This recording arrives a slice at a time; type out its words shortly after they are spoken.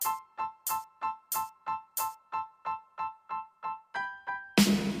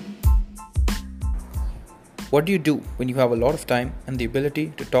What do you do when you have a lot of time and the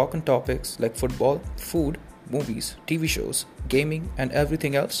ability to talk on topics like football, food, movies, TV shows, gaming, and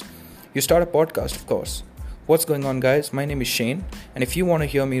everything else? You start a podcast, of course. What's going on, guys? My name is Shane, and if you want to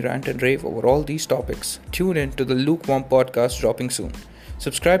hear me rant and rave over all these topics, tune in to the Lukewarm podcast dropping soon.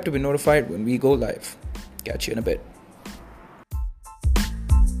 Subscribe to be notified when we go live. Catch you in a bit.